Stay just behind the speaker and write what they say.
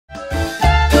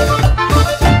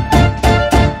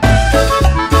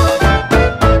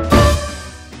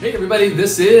everybody.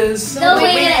 This is the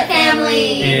Wingin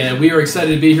family. And we are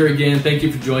excited to be here again. Thank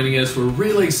you for joining us. We're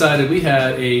really excited. We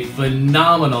had a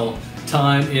phenomenal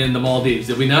time in the Maldives.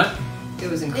 Did we not? It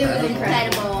was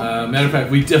incredible. Matter of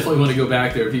fact, we definitely want to go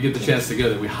back there. If you get the chance to go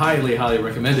there, we highly, highly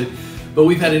recommend it. But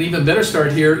we've had an even better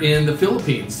start here in the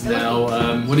Philippines.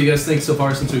 Now, what do you guys think so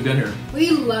far since we've been here?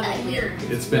 We love it here.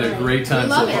 It's been a great time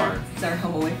so far. It's our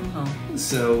home away from home.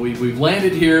 So we've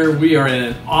landed here. We are in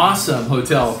an awesome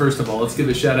hotel. First of all, let's give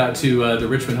a shout out to the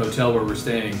Richmond Hotel where we're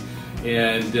staying.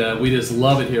 And we just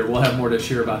love it here. We'll have more to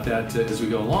share about that as we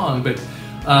go along. But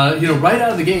you know, right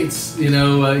out of the gates, you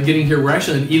know, getting here, we're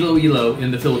actually in Iloilo in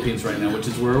the Philippines right now, which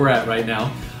is where we're at right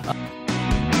now.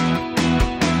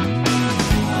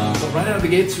 Right out of the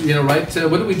gates, you know, right,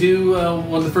 what did we do?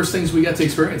 One of the first things we got to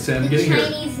experience, Sam, getting here.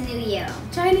 Chinese New Year.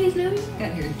 Chinese New Year?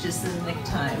 Got here just in the nick of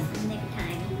time.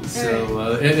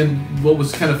 So, and what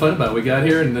was kind of fun about it, we got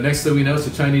here, and the next thing we know, it's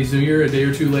a Chinese New Year a day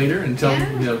or two later, and tell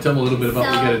them a little bit about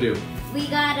what we got to do. We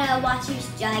gotta watch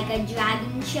like a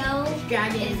dragon show.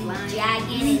 Dragon and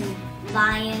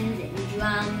lions and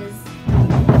drums.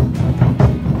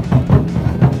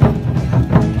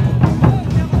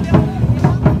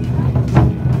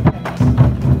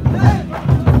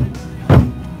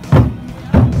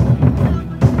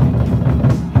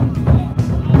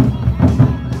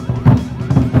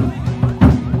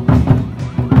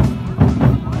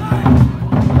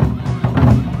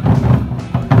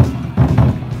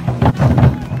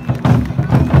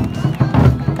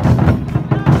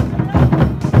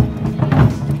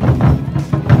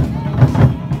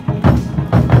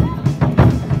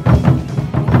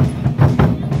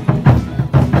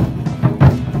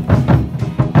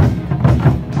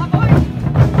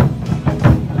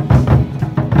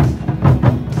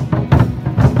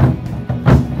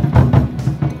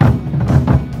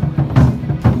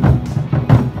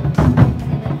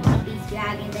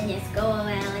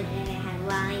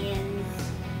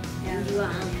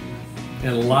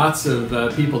 And lots of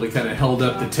people that kind of held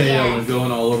up the tail and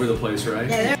going all over the place, right?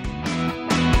 Yeah,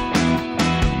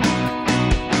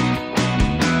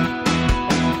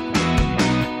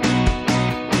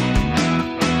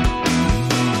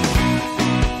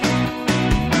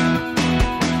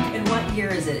 And what year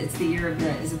is it? It's the year of the,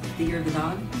 is it the year of the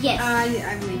dog? Yes,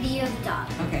 I believe the year of the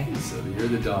dog. Okay. So the year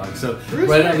of the dog. So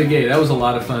right out of the gate, that was a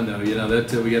lot of fun though. You know,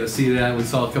 that we got to see that. We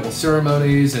saw a couple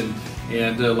ceremonies and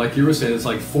like you were saying, it's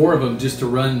like 4 of them just to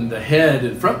run the head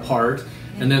and front part,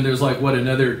 and then there's like what,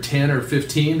 another 10 or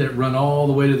 15 that run all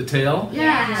the way to the tail.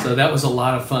 Yeah. So that was a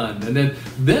lot of fun. And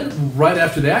then right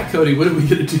after that, Cody, what did we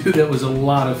get to do? That was a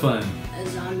lot of fun. a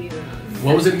zombie run.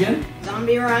 What was it again?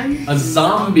 Zombie run. A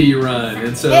zombie run.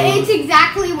 And so It's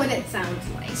exactly what it sounds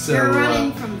like. So, You're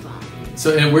running from zombies.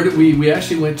 So and where did we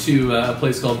actually went to a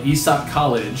place called Aesop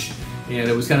College. And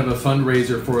it was kind of a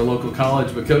fundraiser for a local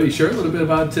college. But Cody, share a little bit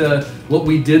about what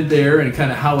we did there and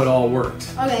kind of how it all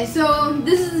worked. Okay, so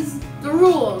this is the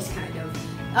rules, kind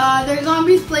of. There's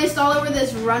zombies placed all over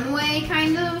this runway,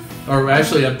 kind of. Or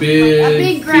actually a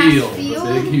big grass field. field.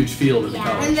 A big, huge field at the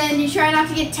college. And then you try not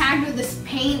to get tagged with this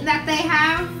paint that they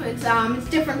have. It's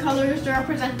different colors to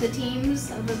represent the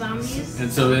teams of the zombies.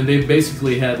 And so then they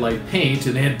basically had like paint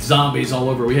and they had zombies all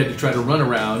over. We had to try to run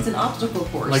around. It's an obstacle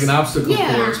course. Like an obstacle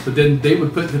course. But then they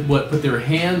would put their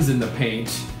hands in the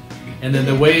paint. And then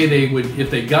the way they would,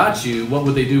 if they got you, what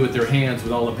would they do with their hands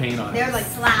with all the paint on it? They're like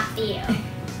Slap you.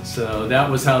 So that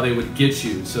was how they would get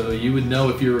you. So you would know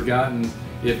if you were gotten,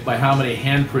 if by how many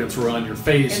handprints were on your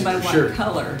face and and by your what shirt.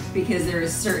 color, because there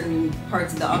is certain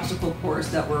parts of the obstacle course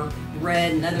that were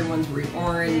red and other ones were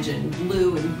orange and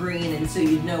blue and green, and so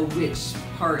you'd know which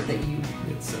part that you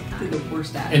could have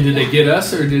worst at. And did they get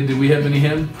us, or did we have any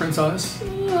handprints on us?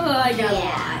 I got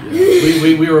Yeah.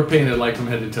 We were painted like from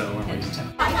head to toe, weren't we?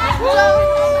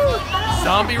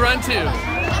 Zombie Run 2.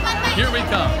 Here we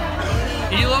come.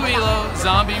 Iloilo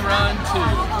Zombie Run 2.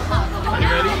 Are you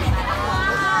ready?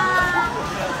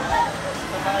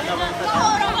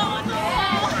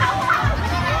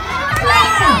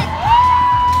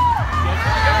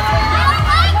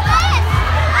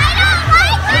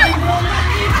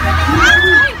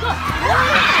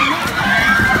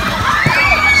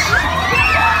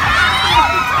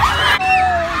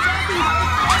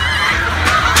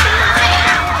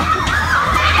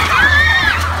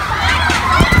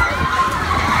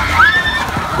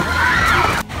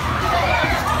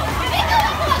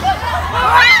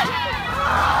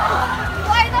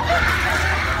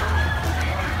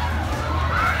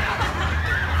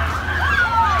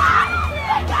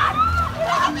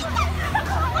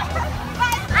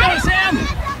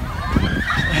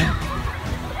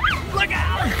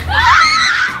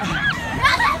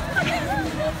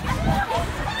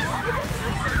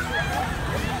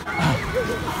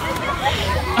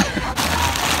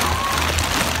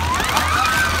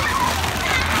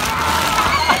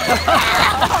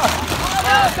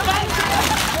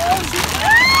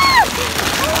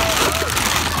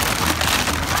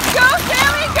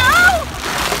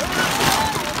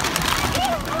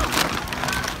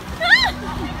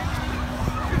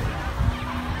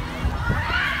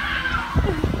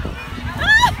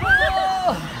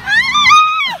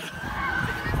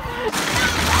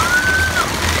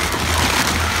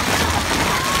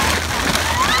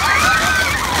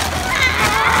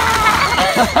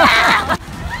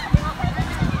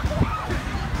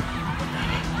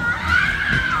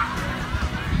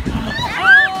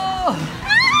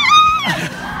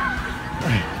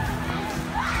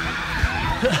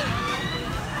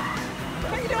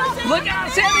 Look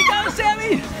out, Sammy! Go,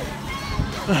 Sammy!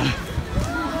 I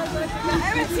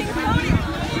haven't seen Cody.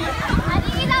 How do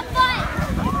you get that foot?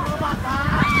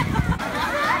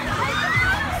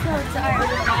 So sorry.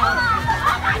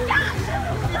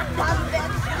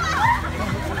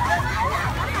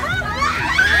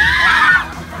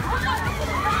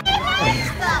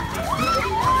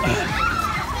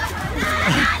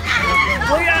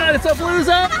 Look out, it's a blue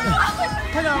zone!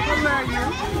 Hello, how are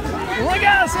you? Look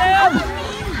out, Sam!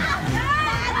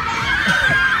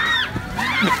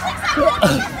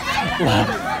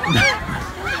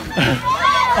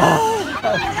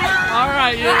 All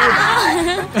right, you.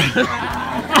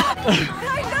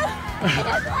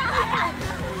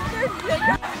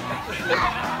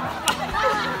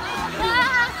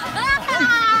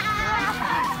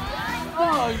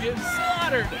 Oh, you're getting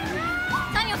slaughtered.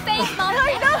 It's on your face, Mom. I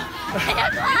know. And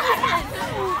your glasses.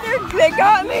 They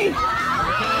got me.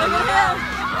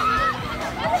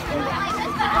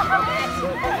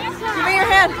 Give me your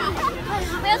hand.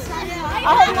 I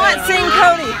have not seen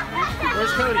Cody.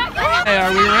 Where's Cody? Hey,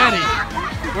 are we ready?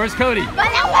 Where's Cody?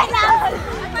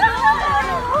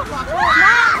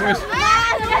 Where's...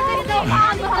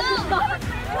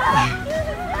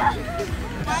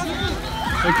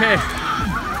 Okay.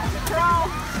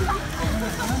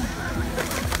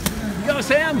 Go,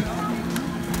 Sam.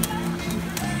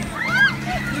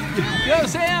 Go,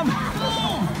 Sam.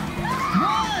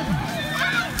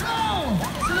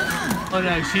 Oh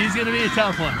no, she's gonna be a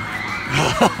tough one.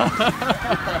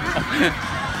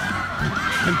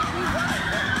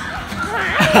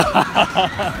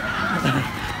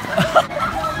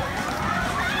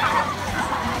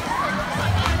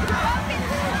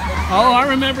 Oh, I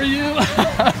remember you.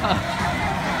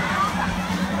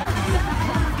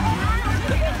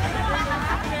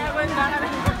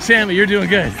 Sammy, you're doing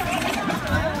good.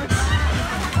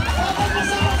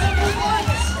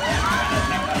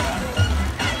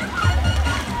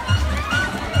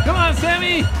 Come on,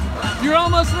 Sammy. You're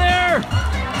almost there.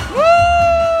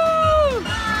 Woo!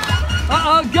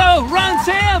 Uh-oh, go. Run,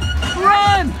 Sam.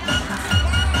 Run.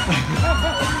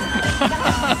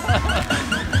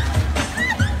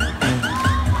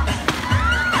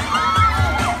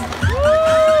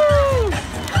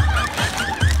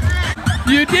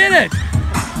 Woo! You did it.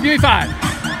 Give me 5.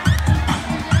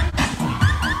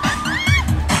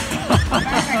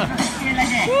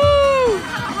 Woo!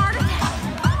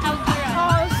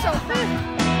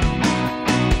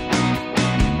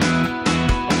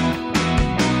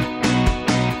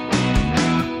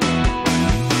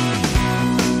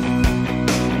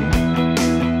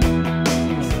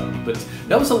 But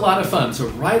that was a lot of fun. So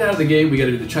right out of the gate, we got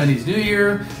to do the Chinese New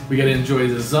Year. We got to enjoy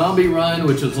the zombie run,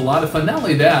 which was a lot of fun. Not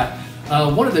only that,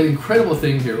 one of the incredible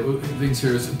things here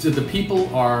is the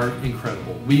people are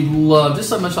incredible. We love, just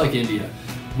so much like India,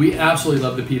 we absolutely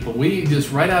love the people. We just,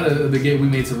 right out of the gate, we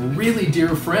made some really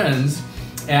dear friends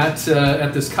at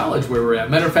this college where we're at.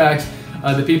 Matter of fact,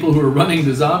 the people who were running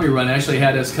the zombie run actually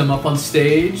had us come up on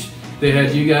stage. They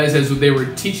had you guys, as they were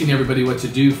teaching everybody what to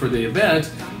do for the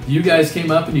event, you guys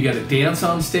came up and you got to dance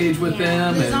on stage with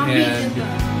them. The zombies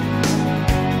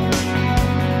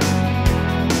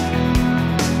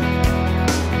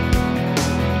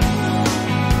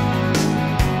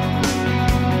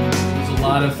a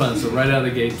lot of fun. So right out of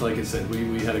the gate, like I said,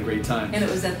 we had a great time. And it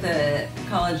was at the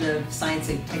College of Science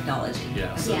and Technology.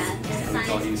 Yeah, so Yeah, we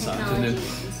call it science and eScience. technology.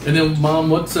 And then,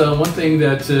 Mom, what's one thing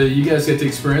that you guys get to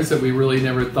experience that we really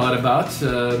never thought about?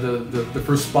 The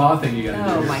first spa thing you got to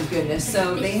do. Oh my goodness.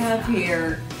 So they have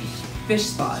here fish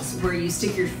spas where you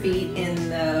stick your feet in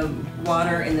the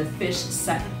water and the fish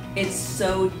suck. It's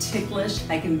so ticklish,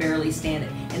 I can barely stand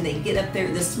it. And they get up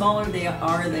there, the smaller they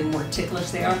are, the more ticklish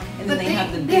they are. And then But they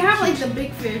have the big, they have like the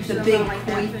big fish. the so big not like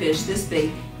koi that fish this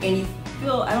big, and you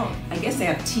feel, I guess they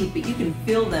have teeth, but you can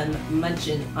feel them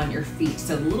munching on your feet.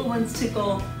 So the little ones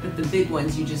tickle, but the big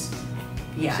ones you just,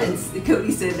 yeah. And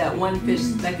Cody said that one fish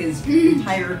stuck his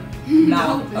entire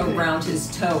mouth around his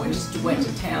toe and just went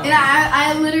to town. And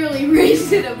I literally raised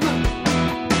use it above.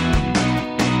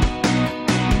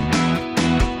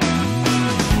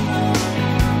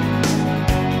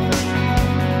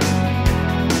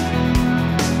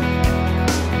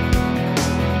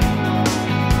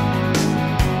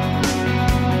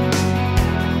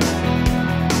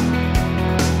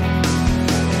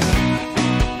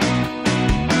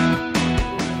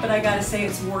 I gotta say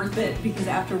it's worth it because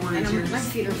afterwards my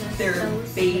feet are they're so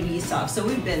baby soft. So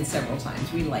we've been several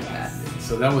times. We like that.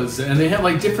 So that was, and they have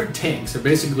like different tanks. They're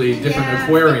basically different Yeah,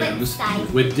 aquariums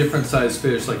different with different sized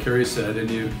fish, like Carrie said, and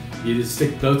you just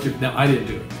stick both your. Now I didn't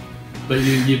do it, but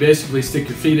you basically stick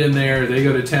your feet in there. They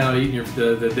go to town eating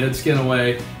the dead skin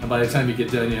away, and by the time you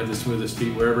get done, you have the smoothest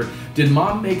feet wherever. Did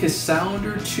Mom make a sound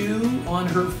or two on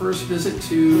her first visit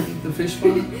to the fish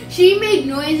pond? She made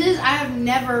noises I have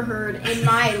never heard in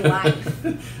my life.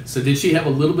 So did she have a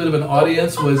little bit of an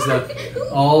audience? Was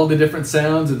all the different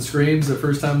sounds and screams the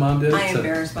first time Mom did it? I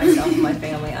embarrassed myself and my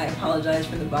family. I apologize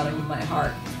from the bottom of my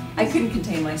heart. I couldn't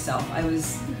contain myself. I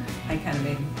kind of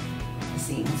made a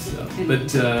scene. So,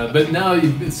 but now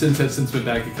you've since been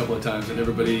back a couple of times, and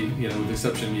everybody, with the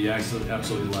exception of me,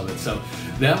 absolutely love it. So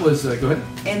that was go ahead.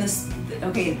 And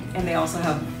and they also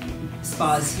have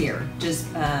spas here. Just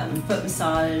foot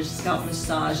massage, scalp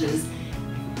massages,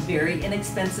 very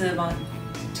inexpensive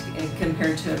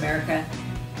compared to America.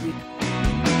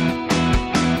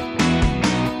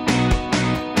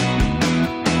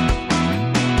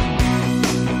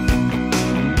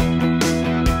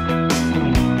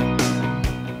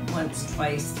 Once,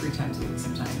 twice, 3 times a week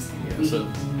sometimes. Yeah, we so-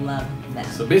 love them.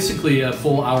 So basically, a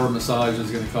full hour massage is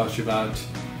going to cost you about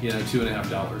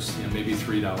 $2.50, maybe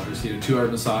 $3. 2 hour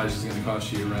massage is going to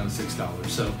cost you around $6.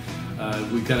 So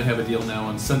we kind of have a deal now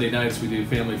on Sunday nights. We do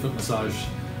family foot massage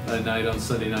night on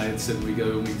Sunday nights, and we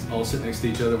all sit next to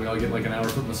each other. We all get like an hour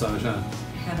foot massage on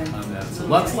that. So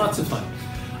lots of fun.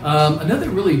 Another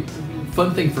really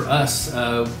fun thing for us,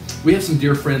 we have some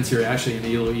dear friends here actually in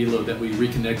Iloilo that we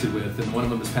reconnected with, and one of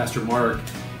them is Pastor Mark,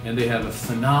 and they have a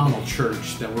phenomenal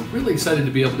church that we're really excited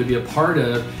to be able to be a part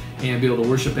of and be able to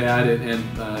worship at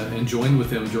and join with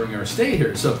them during our stay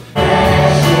here. So.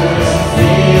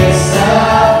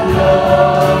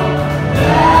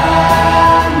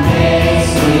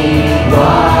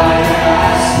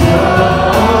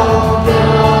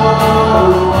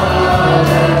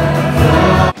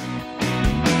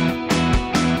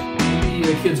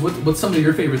 Kids, what's some of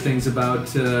your favorite things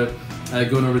about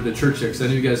going over to the church there? Because I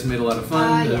know you guys made a lot of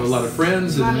fun, Yes. a lot of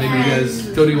friends, and maybe you guys,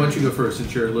 Cody, why don't you go first and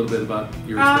share a little bit about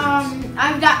your experience?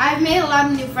 I've made a lot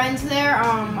of new friends there.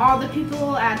 All the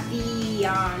people at the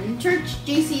church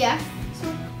JCF.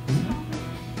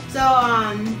 So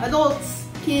adults,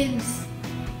 kids,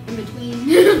 in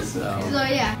between. So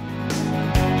yeah.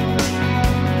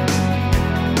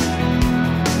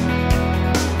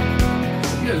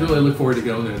 You guys really look forward to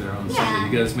going there on Sunday.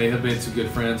 You guys may have made some good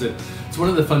friends. And it's one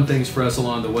of the fun things for us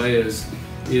along the way is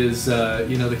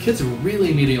the kids are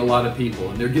really meeting a lot of people,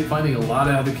 and they're finding a lot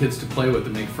of other kids to play with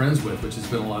and make friends with, which has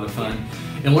been a lot of fun.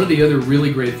 And one of the other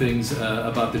really great things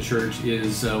about the church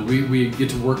is we get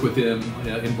to work with them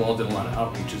involved in a lot of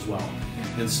outreach as well.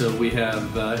 And so we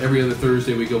have every other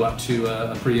Thursday we go out to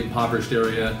a pretty impoverished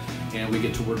area, and we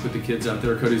get to work with the kids out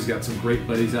there. Cody's got some great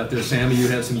buddies out there. Sammy, you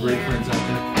have some great friends out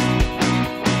there.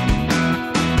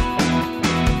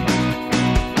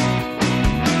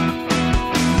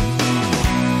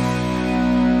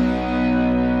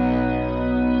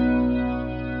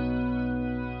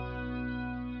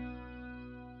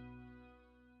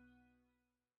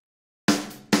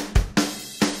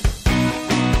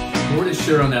 More to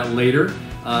share on that later,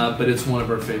 but it's one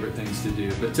of our favorite things to do.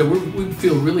 But we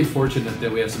feel really fortunate that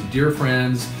we have some dear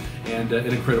friends and an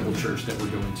incredible church that we're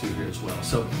going to here as well.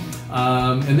 So,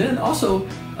 and then also,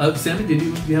 Sammy, do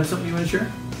you have something you want to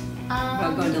share?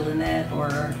 About going to Lynette or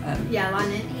Lynette. Yeah,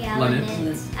 Lynette.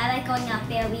 Lynette. I like going up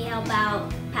there. We help out,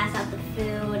 pass out the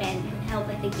food, and help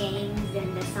with the games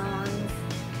and the songs.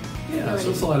 Yeah, so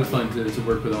it's a lot of fun to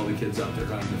work with all the kids out there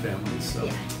and the families. So.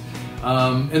 Yeah.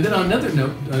 And then on another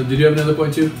note, did you have another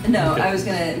point too? No, Okay. I was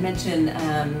going to mention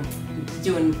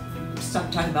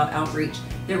talking about outreach.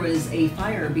 There was a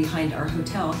fire behind our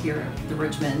hotel here at the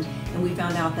Richmond, and we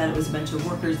found out that it was a bunch of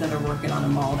workers that are working on a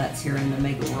mall that's here in the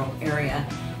Mega World area,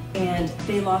 and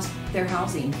they lost their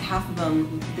housing. Half of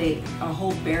them, a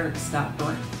whole barracks got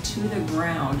burnt to the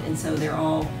ground, and so they're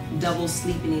all double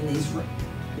sleeping in these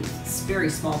very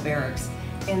small barracks.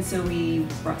 And so we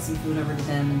brought some food over to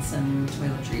them and some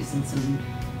toiletries and some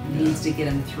needs to get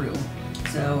them through.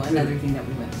 So another thing that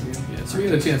we went through. Yeah, so we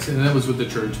had a chance, and that was with the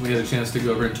church. We had a chance to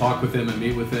go over and talk with them and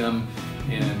meet with them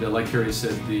And like Harry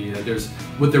said, they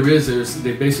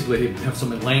basically have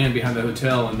some land behind the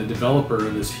hotel, and the developer,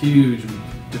 this huge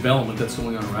development that's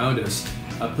going on around us,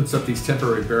 puts up these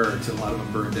temporary barracks, and a lot of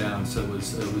them burned down. So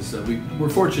we were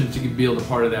fortunate to be able to be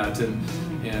part of that, and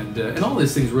all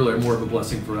these things really are more of a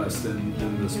blessing for us than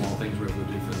the small things we're able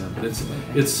to do for them. But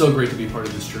it's so great to be part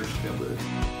of this church, to be able to.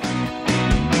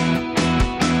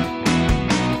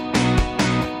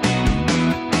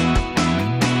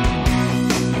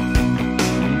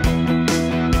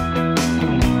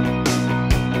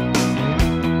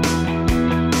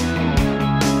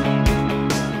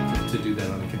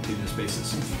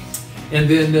 And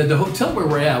then the hotel where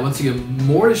we're at, once again,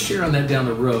 more to share on that down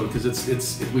the road,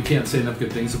 because we can't say enough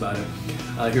good things about it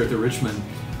here at the Richmond.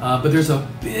 But there's a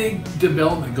big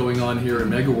development going on here in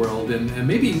Mega World, and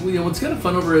maybe it's kind of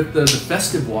fun over at the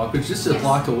Festive Walk, which is just a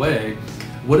block away.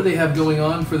 What do they have going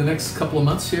on for the next couple of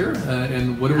months here,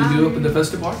 and what do we do up in the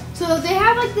Festive Walk? So they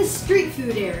have like this street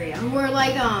food area where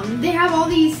they have all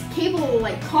these cable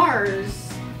cars.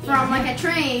 From like a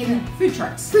train. Yeah. Food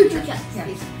trucks. Food trucks. Yeah.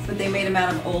 But they made them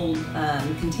out of old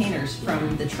containers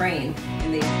from the train,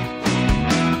 and they.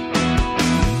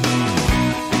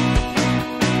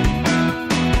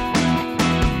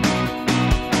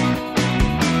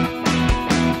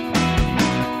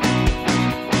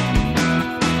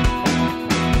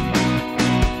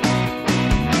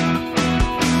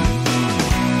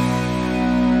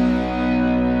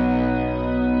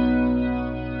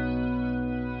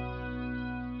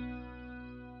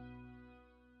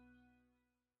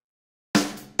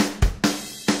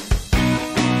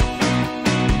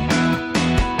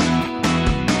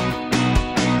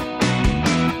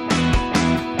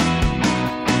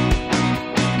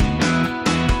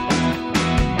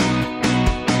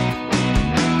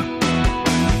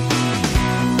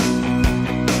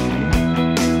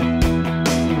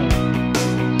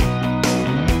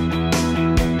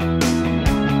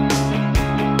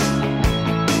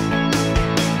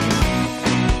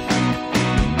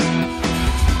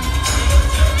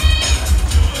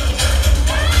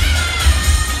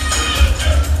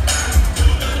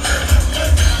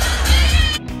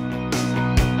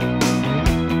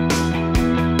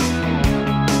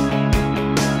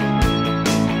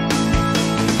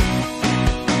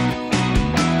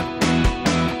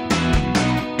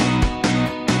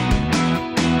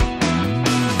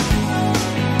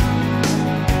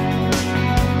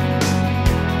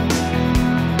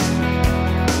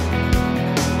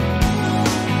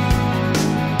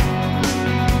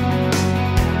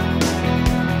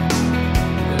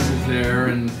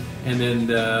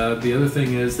 The other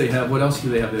thing is they have, what else do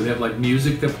they have? They have like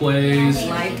music that plays,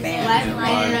 live and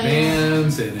live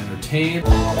bands and entertainment.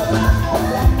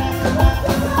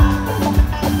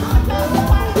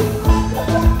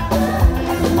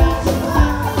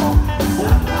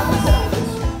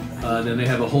 Then they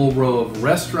have a whole row of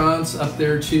restaurants up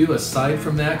there too, aside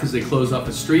from that, because they close off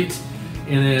the street.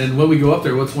 And then when we go up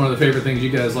there, what's one of the favorite things you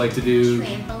guys like to do? The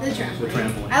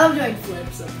trampoline. I love doing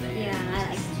flips up there. Yeah, I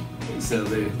like it. So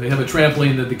they have a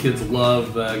trampoline that the kids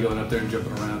love going up there and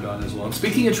jumping around on as well. And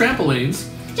speaking of trampolines,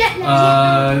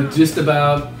 just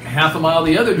about half a mile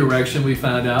the other direction, we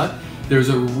found out there's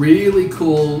a really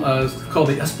cool, called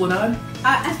the Esplanade.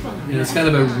 Esplanade. And it's kind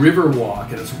of a river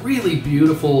walk, and it's really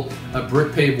beautiful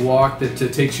brick paved walk that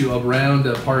takes you around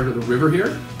a part of the river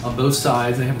here on both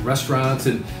sides. They have restaurants,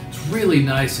 and it's really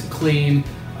nice and clean.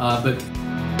 But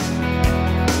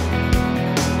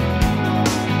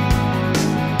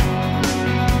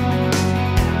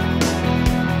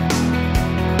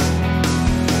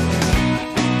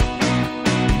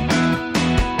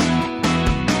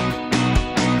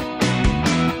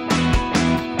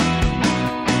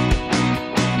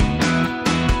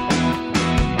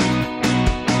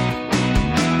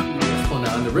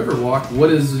what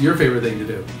is your favorite thing to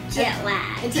do? Jet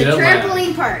lag. It's a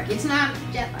trampoline park. It's not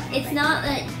jet lag. It's not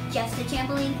just a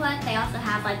trampoline park. They also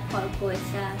have like parkour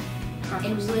stuff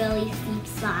and really steep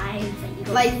slides that you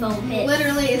go like foam pits.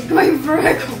 Literally, it's going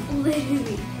vertical.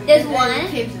 Literally. There's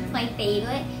one, my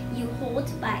favorite. You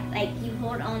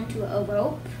hold onto a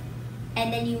rope,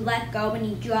 and then you let go and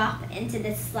you drop into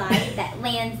the slide that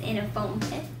lands in a foam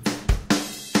pit.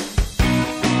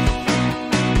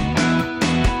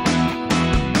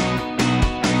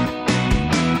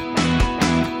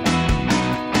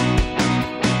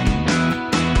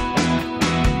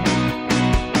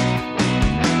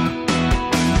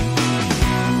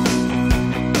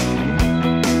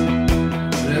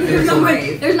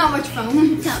 There's not much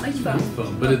foam. Not much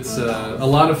foam. But it's a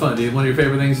lot of fun. One of your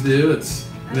favorite things to do? It's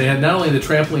They have not only the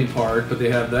trampoline park, but they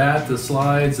have that, the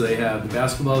slides, they have the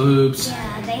basketball hoops.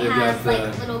 Yeah, they have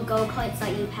like little go-karts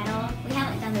that you pedal. We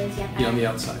haven't done those yet. Yeah, on the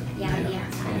outside. Yeah, on the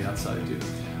outside. On the outside too.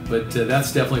 But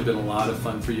that's definitely been a lot of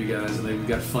fun for you guys, and they've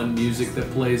got fun music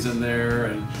that plays in there,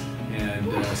 and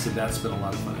so that's been a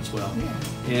lot of fun as well. Yeah.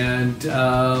 And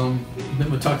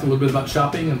then we talked a little bit about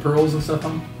shopping and pearls and stuff.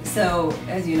 So,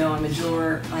 as you know, I'm a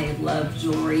jeweler. I love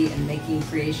jewelry and making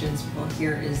creations. Well,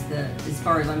 here is as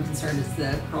far as I'm concerned, it's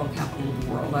the pearl capital of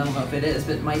the world. I don't know if it is,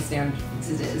 but my standards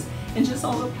it is. And just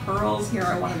all the pearls here,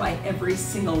 I want to buy every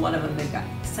single one of them. They've got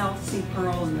South Sea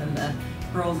pearls, and then the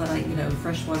pearls that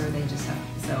freshwater, they just have.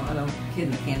 So I don't kid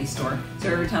in the candy store. So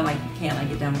every time I can, I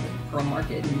get down to the pearl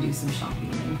market and do some shopping.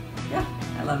 And yeah,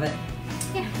 I love it.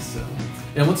 Yeah. So,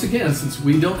 and once again, since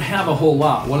we don't have a whole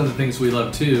lot, one of the things we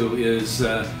love too is,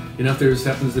 if there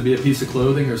happens to be a piece of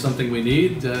clothing or something we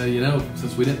need,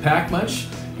 since we didn't pack much,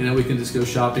 we can just go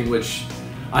shopping, which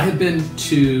I have been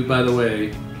to, by the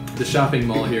way, the shopping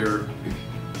mall here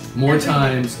more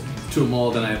times to a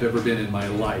mall than I've ever been in my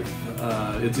life.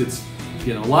 It's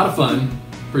a lot of fun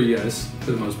for you guys,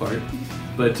 for the most part.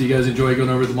 But do you guys enjoy going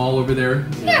over the mall over there?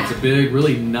 Yeah. It's a big,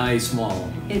 really nice mall.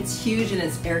 It's huge and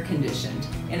it's air conditioned,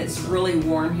 and it's really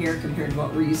warm here compared to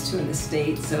what we're used to in the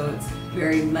States. So it's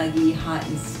very muggy, hot,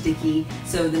 and sticky.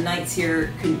 So the nights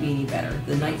here couldn't be any better.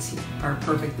 The nights are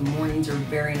perfect. The mornings are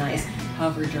very nice.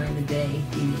 However, during the day,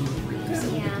 you need a little breather. So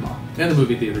we'll get them all. And the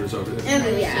movie theater is over there. And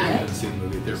I haven't seen the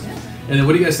movie theater. And then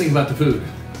what do you guys think about the food?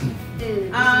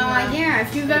 Food. Yeah,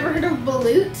 if you've ever heard of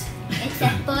balut. It's a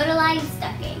fertilized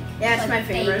stuffing. Yeah, it's my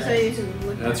favorite. So you should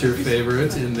look That's at your it.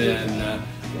 favorite. And then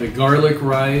the garlic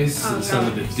rice and some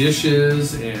of the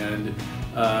dishes. And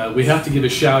we have to give a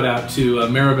shout out to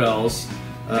Maribel's,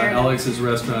 Alex's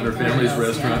restaurant, her family's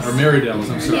restaurant, or Maridell's,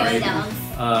 I'm sorry.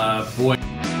 Boy.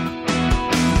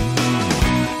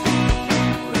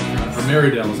 Or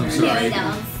Maridell's, I'm sorry.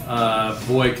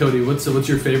 Boy, Cody, what's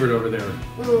your favorite over there?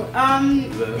 Ooh,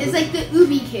 it's like the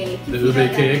ube cake. The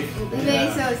ube cake? Ube,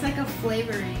 Yeah. so it's like a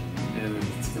flavoring. And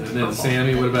then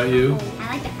Sammy, what about you?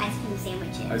 I like the ice cream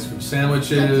sandwiches. Ice cream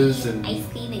sandwiches Cookie, and ice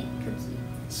cream and cookie.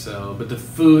 so, but the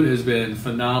food has been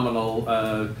phenomenal.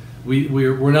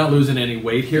 We're not losing any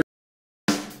weight here.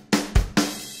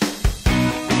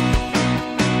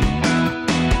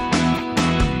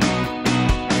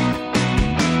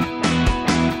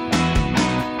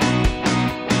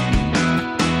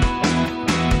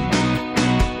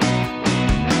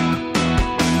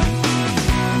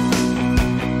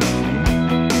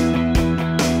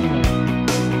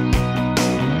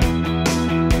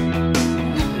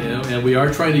 We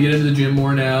are trying to get into the gym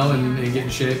more now and get in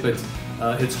shape, but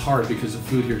it's hard because the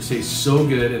food here tastes so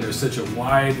good and there's such a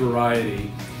wide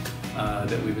variety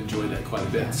that we've enjoyed that quite a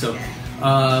bit. So,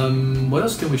 what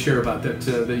else can we share about that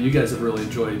that you guys have really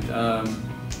enjoyed? The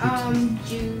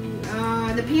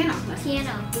piano.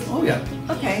 Piano. Oh yeah.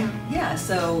 Okay, yeah,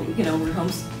 so, we're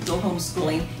still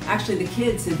homeschooling. Actually, the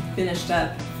kids have finished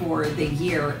up for the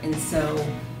year, and so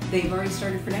they've already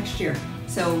started for next year.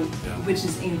 So, which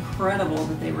is incredible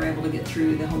that they were able to get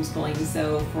through the homeschooling.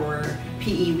 So for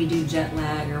PE, we do jet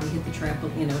lag, or we hit the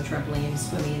trampoline,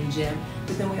 swimming, and gym.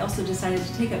 But then we also decided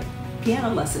to take up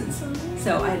piano lessons.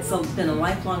 So it's been a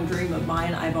lifelong dream of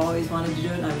mine. I've always wanted to do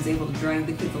it, and I was able to drag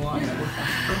the kids along. It worked out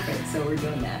perfect. So we're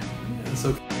doing that. Yeah,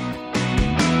 so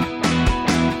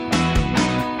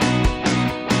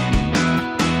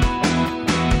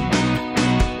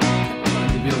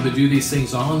to do these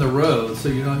things on the road, so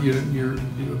you're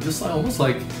just like, almost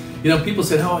like, people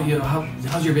said,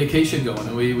 how's your vacation going?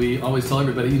 And we always tell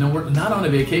everybody, we're not on a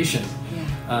vacation.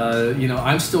 Yeah.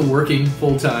 I'm still working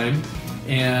full time,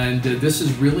 and this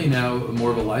is really now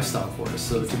more of a lifestyle for us.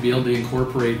 So to be able to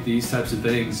incorporate these types of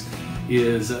things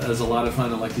is a lot of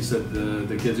fun. And like you said,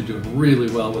 the kids are doing really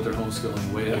well with their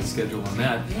homeschooling, way ahead of schedule on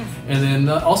that. Yeah. And then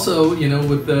also,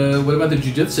 with what about the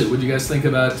jiu-jitsu? What do you guys think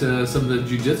about some of the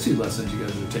jiu-jitsu lessons you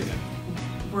guys are taking?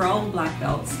 We're all black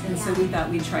belts, and so we thought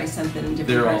we'd try something different.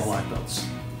 They're all black belts.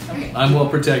 Okay. I'm well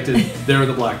protected. They're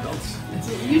the black belts.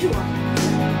 Usual.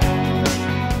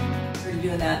 We're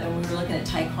doing that, and we were looking at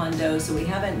Taekwondo, so we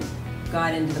haven't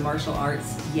got into the martial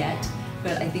arts yet,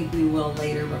 but I think we will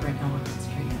later. But right now we're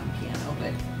concentrating on piano.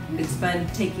 But it's fun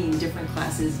taking different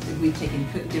classes. We've taken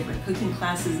different cooking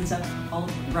classes and stuff all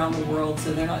around the world,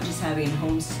 so they're not just having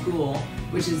homeschool,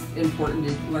 which is important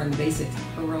to learn the basics,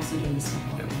 but we're also doing this stuff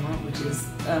all over the world, which is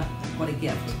what a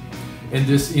gift. And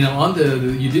just, on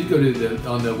you did go to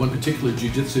on the one particular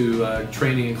jiu-jitsu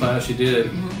training and class you did.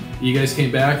 Mm-hmm. You guys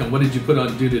came back, and what did you put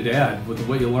on do to Dad with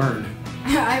what you learned?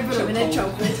 I put him in a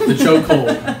chokehold. The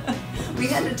chokehold. We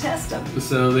had to test them.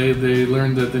 So they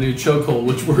learned the new chokehold,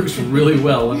 which works really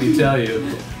well, let me tell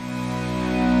you.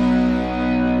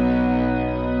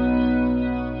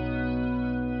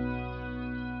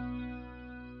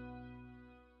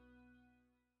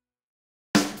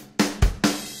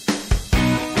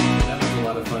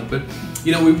 But,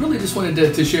 you know, we really just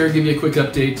wanted to share and give you a quick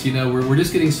update. You know, we're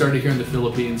just getting started here in the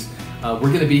Philippines. We're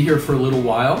going to be here for a little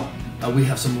while. We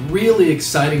have some really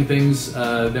exciting things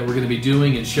that we're going to be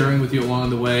doing and sharing with you along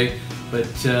the way. But,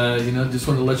 you know, just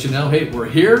wanted to let you know, hey, we're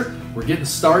here. We're getting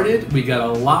started. We got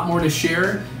a lot more to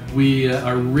share. We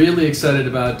are really excited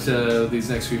about these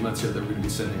next few months here that we're going to be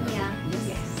sending. Yeah.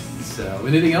 Yes. So,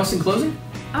 anything else in closing?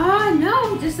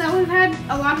 No, just that we've had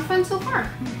a lot of fun so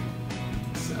far.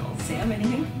 So, Sam,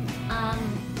 anything?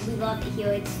 We love it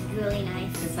here. It's really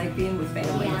nice. It's like being with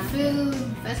family. Yeah. Food,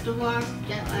 festival walk,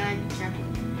 jet lag, travel.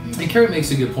 and Carrie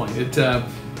makes a good point.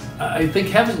 I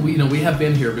think we have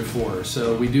been here before,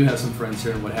 so we do have some friends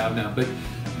here and what have not.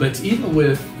 But even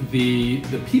with the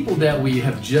people that we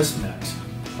have just met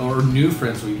or new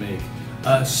friends we make,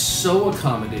 so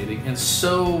accommodating and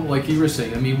so, like you were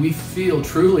saying, I mean, we feel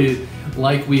truly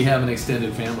like we have an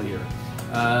extended family here.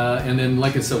 And then,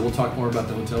 like I said, we'll talk more about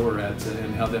the hotel we're at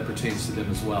and how that pertains to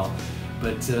them as well.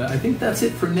 But I think that's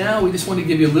it for now. We just want to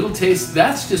give you a little taste.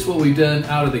 That's just what we've done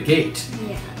out of the gate.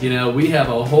 Yeah. You know, we have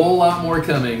a whole lot more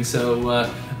coming, so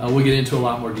we'll get into a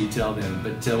lot more detail then.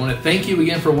 But I want to thank you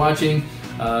again for watching,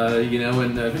 you know,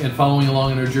 and following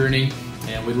along in our journey.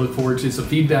 And we look forward to some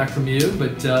feedback from you.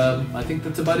 But I think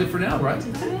that's about it for now, right?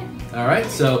 All right,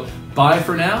 so bye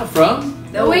for now from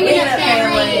The Wingin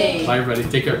family. Bye, everybody.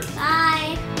 Take care. Bye.